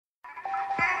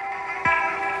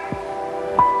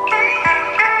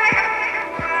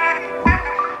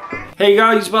Hey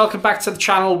guys, welcome back to the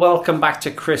channel. Welcome back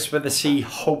to ChriswithaC.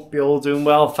 Hope you're all doing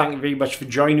well. Thank you very much for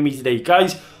joining me today,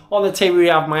 guys. On the table we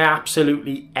have my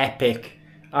absolutely epic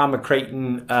Arrma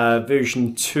Kraton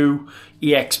version 2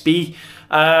 EXB.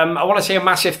 I want to say a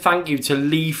massive thank you to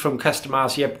Lee from Custom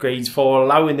RC Upgrades for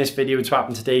allowing this video to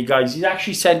happen today, guys. He's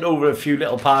actually sent over a few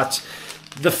little parts.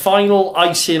 The final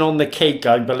icing on the cake,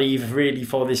 I believe, really,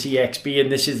 for this EXB,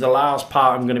 and this is the last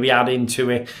part I'm going to be adding to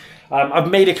it.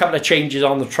 I've made a couple of changes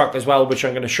on the truck as well, which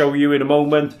I'm going to show you in a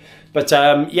moment. But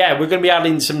yeah, we're going to be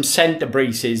adding some centre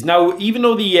braces. Now, even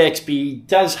though the EXB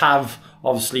does have,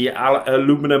 obviously,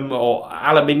 aluminum or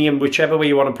aluminium, whichever way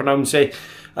you want to pronounce it,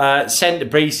 centre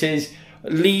braces,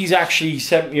 Lee's actually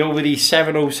sent me over these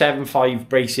 7075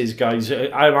 braces, guys.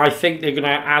 I think they're going to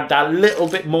add that little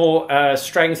bit more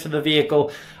strength to the vehicle,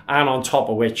 and on top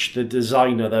of which, the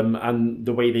design of them and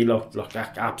the way they look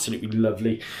absolutely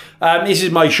lovely. This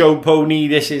is my show pony.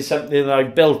 This is something that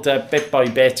I've built bit by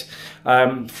bit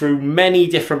through many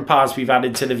different parts we've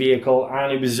added to the vehicle,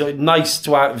 and it was nice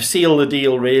to seal the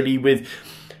deal, really, with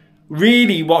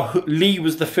really what Lee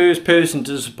was the first person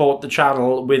to support the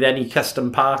channel with any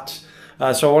custom parts.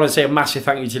 So I want to say a massive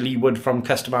thank you to Lee Wood from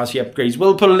Custom RC Upgrades.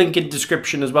 We'll put a link in the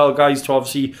description as well, guys, to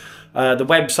obviously the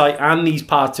website and these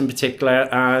parts in particular.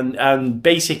 And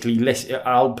basically,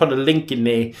 I'll put a link in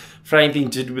there for anything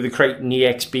to do with the Kraton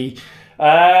EXB.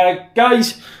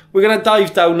 Guys, we're going to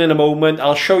dive down in a moment.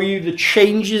 I'll show you the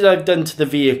changes I've done to the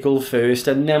vehicle first,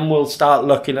 and then we'll start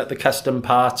looking at the custom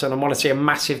parts. And I want to say a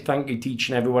massive thank you to each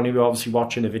and everyone who's obviously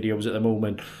watching the videos at the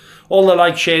moment. All the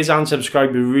likes, shares and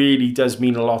subscribers really does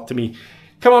mean a lot to me.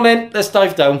 Come on in, let's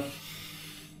dive down.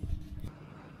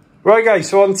 Right guys,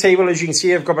 so on the table, as you can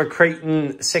see, I've got my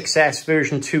Kraton 6S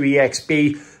version 2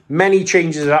 EXB. Many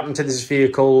changes have happened to this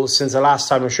vehicle since the last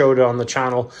time I showed it on the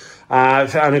channel.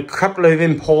 And a couple of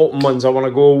important ones I want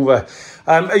to go over.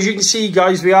 As you can see,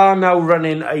 guys, we are now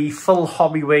running a full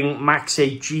Hobbywing Max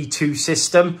 8 G2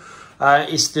 system.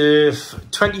 It's the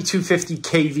 2250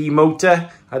 kV motor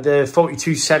at the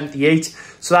 4278,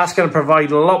 so that's going to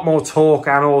provide a lot more torque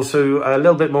and also a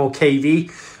little bit more kV.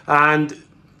 And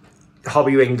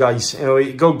Hobbywing, guys, you know,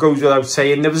 it goes without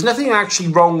saying, there was nothing actually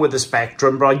wrong with the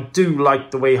Spectrum, but I do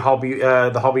like the way the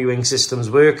Hobbywing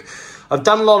systems work. I've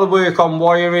done a lot of work on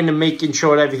wiring and making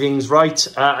sure everything's right.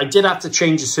 I did have to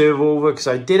change the servo over because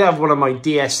I did have one of my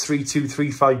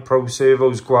DS3235 Pro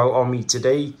servos go out on me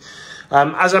today.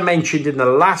 As I mentioned in the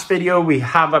last video, we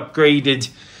have upgraded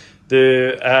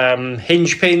the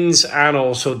hinge pins and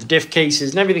also the diff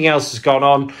cases, and everything else has gone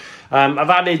on. I've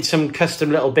added some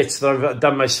custom little bits that I've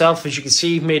done myself. As you can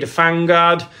see, made a fan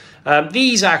guard.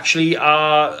 These actually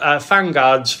are fan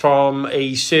guards from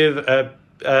a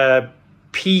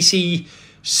PC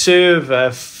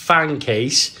server fan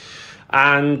case.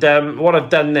 And what I've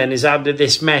done then is added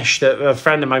this mesh that a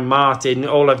friend of mine, Martin,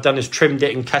 all I've done is trimmed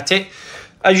it and cut it.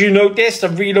 As you noticed,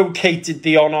 I've relocated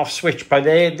the on-off switch by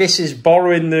there. This is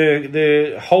borrowing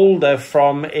the holder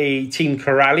from a Team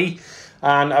Corrali,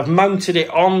 and I've mounted it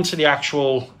onto the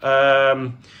actual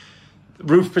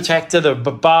roof protector, the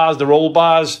bars, the roll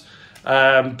bars,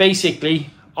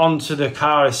 basically onto the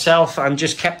car itself, and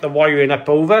just kept the wiring up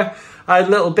over. I had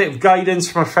a little bit of guidance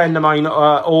from a friend of mine,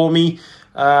 Arrma,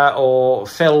 or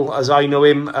Phil, as I know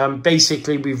him.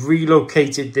 Basically, we've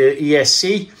relocated the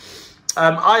ESC.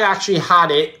 I actually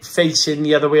had it facing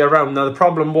the other way around. Now the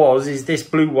problem is this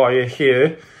blue wire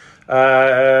here,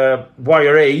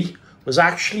 wire A, was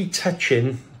actually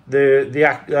touching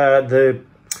the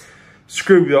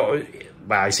screw.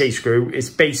 Well, I say screw. It's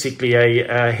basically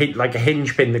like a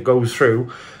hinge pin that goes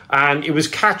through, and it was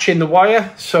catching the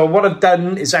wire. So what I've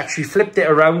done is actually flipped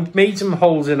it around, made some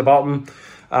holes in the bottom,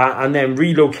 and then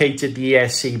relocated the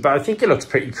ESC, but I think it looks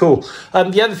pretty cool.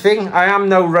 The other thing, I am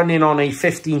now running on a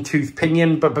 15 tooth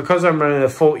pinion, but because I'm running a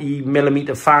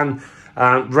 40mm fan,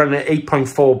 running at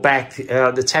 8.4 back,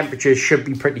 the temperature should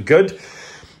be pretty good.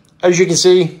 As you can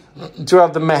see, do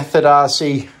have the Method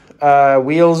RC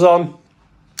wheels on.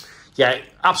 Yeah,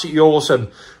 absolutely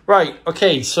awesome. Right,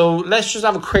 okay, so let's just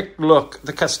have a quick look at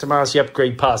the Custom RC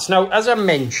Upgrade parts. Now, as I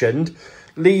mentioned,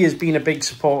 Lee has been a big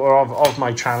supporter of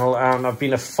my channel, and I've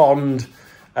been a fond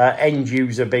end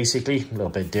user, basically. A little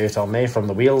bit of dirt on there from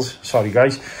the wheels. Sorry,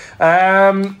 guys.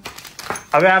 I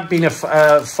have been a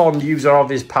fond user of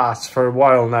his parts for a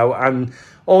while now, and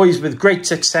always with great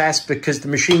success because the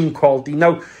machine quality.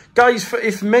 Now, guys,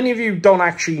 if many of you don't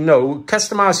actually know,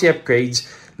 Custom RC Upgrades,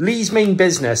 Lee's main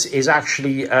business is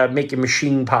actually making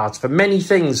machine parts for many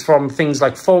things, from things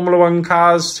like Formula 1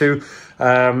 cars to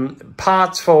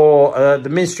parts for the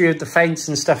Ministry of Defence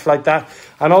and stuff like that.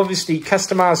 And obviously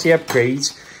Custom RC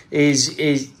Upgrades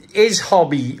is his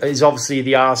hobby is obviously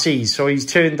the RCs, so he's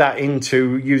turned that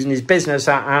into using his business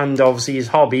and obviously his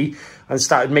hobby, and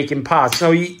started making parts.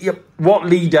 Now, what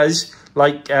Lee does,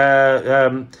 like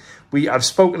I've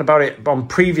spoken about it on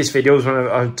previous videos when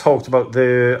I've talked about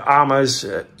the Arrmas,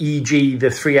 e.g. the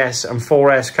 3S and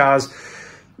 4S cars.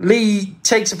 Lee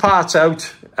takes the parts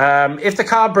out. If the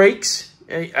car breaks,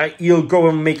 he'll go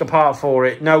and make a part for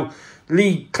it. Now,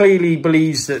 Lee clearly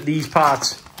believes that these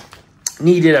parts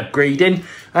needed upgrading.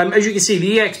 As you can see,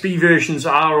 the EXB versions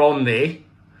are on there.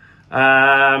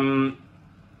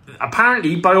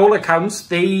 Apparently, by all accounts,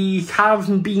 they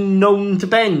haven't been known to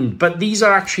bend, but these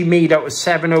are actually made out of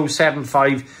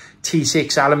 7075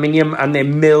 T6 aluminium, and they're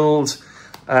milled,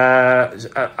 machined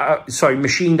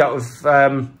out of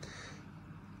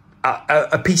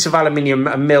a piece of aluminium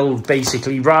and milled,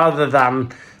 basically, rather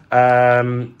than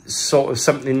sort of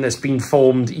something that's been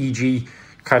formed, e.g.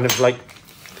 kind of like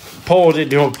poured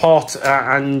into a pot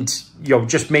and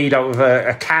just made out of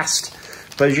a cast.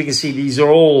 But as you can see, these are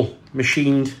all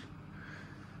machined,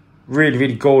 really,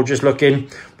 really gorgeous looking.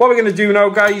 What we're going to do now,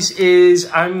 guys, is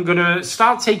I'm going to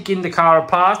start taking the car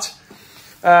apart.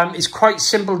 It's quite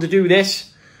simple to do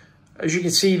this. As you can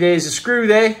see, there's a screw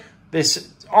there. This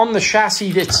on the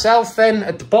chassis itself, then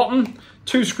at the bottom,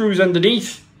 2 screws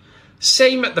underneath,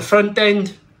 same at the front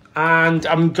end. And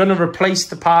I'm going to replace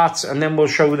the parts, and then we'll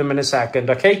show them in a second,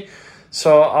 okay?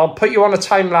 So I'll put you on a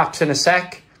time lapse in a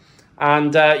sec,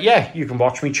 and yeah, you can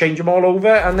watch me change them all over,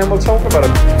 and then we'll talk about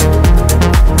them.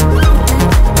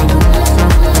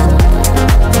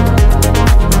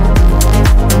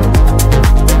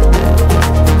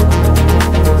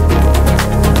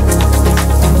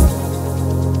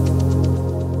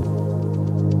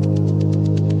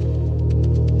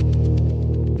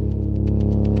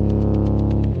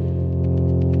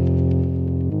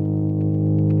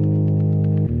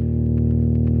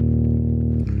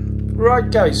 Right,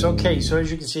 guys, okay, so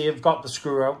as you can see, I've got the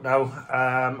screw out now.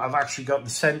 I've actually got the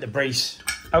centre brace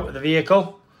out of the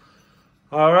vehicle.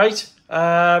 All right,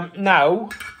 now,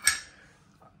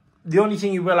 the only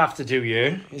thing you will have to do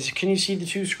here is, can you see the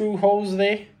 2 screw holes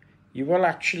there? You will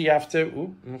actually have to,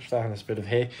 ooh, that's a bit of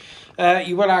hair.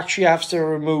 You will actually have to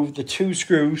remove the 2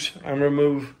 screws and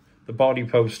remove the body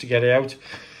post to get it out.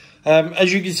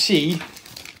 As you can see,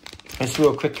 let's do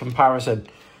a quick comparison.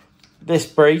 This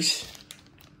brace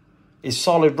is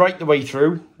solid right the way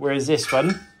through, whereas this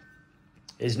one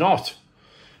is not.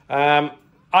 I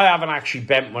haven't actually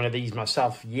bent one of these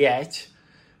myself yet,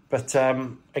 but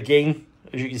again,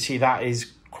 as you can see, that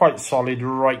is quite solid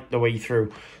right the way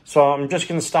through. So I'm just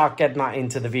going to start getting that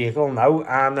into the vehicle now,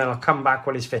 and then I'll come back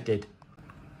when it's fitted.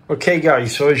 Okay,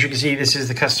 guys, so as you can see, this is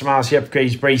the Custom RC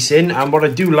Upgrades bracing, and what I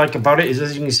do like about it is,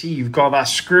 as you can see, you've got that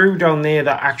screw down there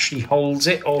that actually holds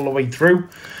it all the way through.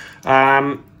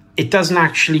 It doesn't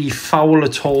actually foul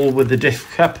at all with the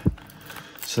diff cup,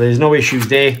 so there's no issues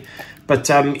there. But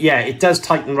yeah, it does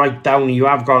tighten right down. You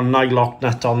have got a nylock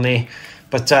nut on there,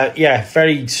 but yeah,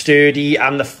 very sturdy,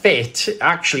 and the fit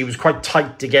actually was quite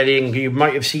tight to get in. You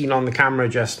might have seen on the camera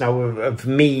just now of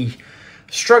me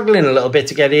struggling a little bit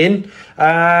to get in.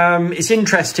 It's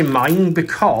interesting, mine,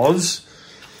 because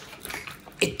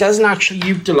it doesn't actually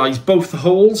utilize both the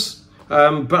holes,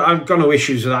 but I've got no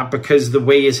issues with that because the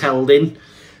way is held in.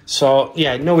 So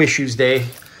yeah, no issues there.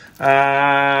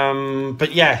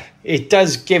 But yeah, it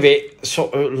does give it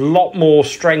sort of a lot more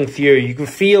strength here. You can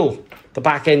feel the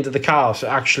back end of the car so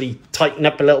actually tighten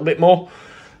up a little bit more.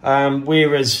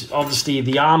 Whereas obviously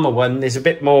the Arrma one, there's a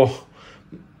bit more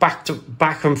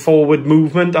back and forward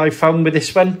movement I found with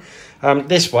this one.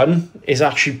 This one is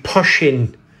actually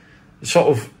pushing sort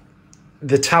of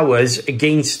the towers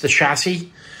against the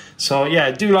chassis. So yeah,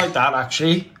 I do like that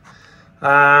actually.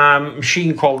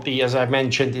 Machine quality, as I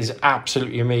mentioned, is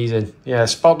absolutely amazing. Yeah,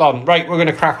 spot on. Right, we're going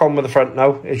to crack on with the front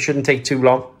now. It shouldn't take too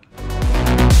long.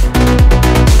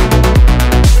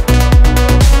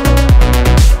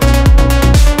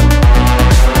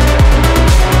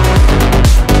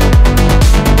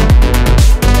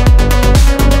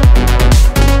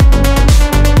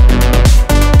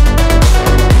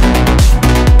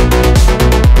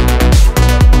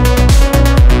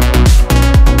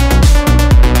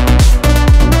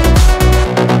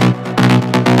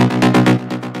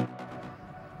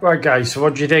 Right, guys, so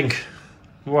what do you think?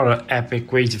 What an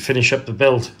epic way to finish up the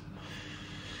build.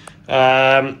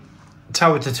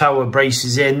 Tower to tower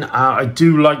braces in. I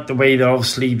do like the way that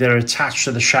obviously they're attached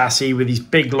to the chassis with these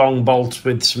big long bolts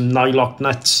with some nylock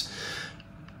nuts.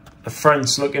 The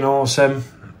front's looking awesome.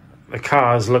 The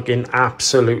car's looking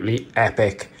absolutely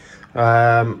epic.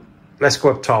 Let's go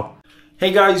up top.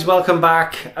 Hey guys, welcome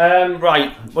back.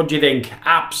 Right, what do you think?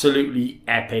 Absolutely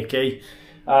epic, eh?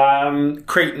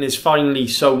 Kraton is finally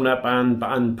sewn up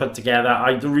and put together.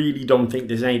 I really don't think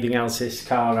there's anything else this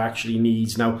car actually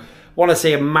needs now. I want to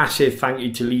say a massive thank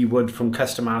you to Lee Wood from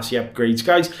Custom RC Upgrades.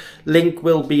 Guys, link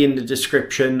will be in the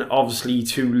description, obviously,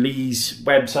 to Lee's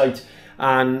website,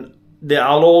 and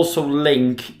I'll also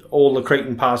link all the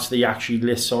Kraton parts that he actually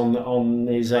lists on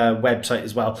his website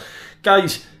as well.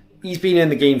 Guys, he's been in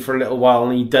the game for a little while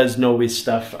and he does know his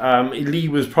stuff. Lee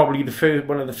was probably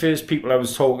one of the first people I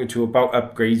was talking to about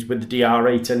upgrades with the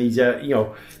DR8, and he's you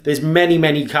know, there's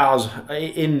many cars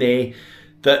in there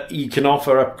that you can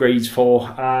offer upgrades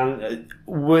for, and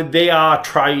they are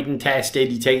tried and tested.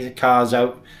 He takes the cars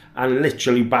out and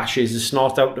literally bashes the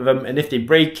snot out of them, and if they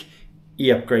break, he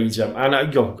upgrades them. And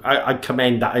I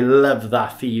commend that. I love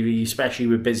that theory, especially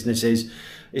with businesses.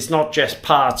 It's not just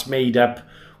parts made up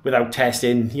without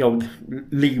testing. You know,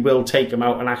 Lee will take them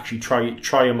out and actually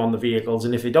try them on the vehicles,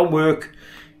 and if they don't work,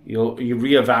 you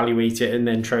reevaluate it and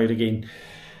then try it again.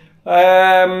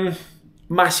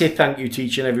 Massive thank you to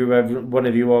each and every one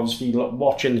of you obviously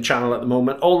watching the channel at the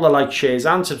moment. All the likes, shares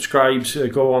and subscribes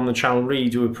go on the channel, really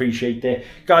do appreciate it.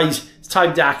 Guys, it's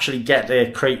time to actually get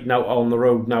the Kraton out on the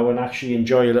road now and actually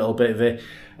enjoy a little bit of it.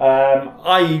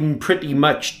 I'm pretty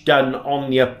much done on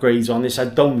the upgrades on this. I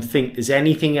don't think there's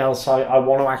anything else I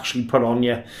want to actually put on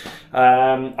you.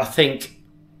 I think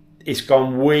it's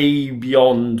gone way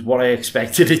beyond what I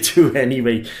expected it to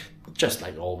anyway, just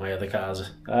like all my other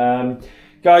cars.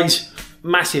 Guys,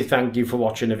 massive thank you for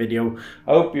watching the video.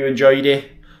 I hope you enjoyed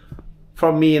it.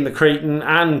 From me and the Kraton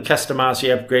and Custom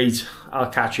RC Upgrades,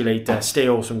 I'll catch you later. Stay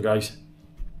awesome, guys.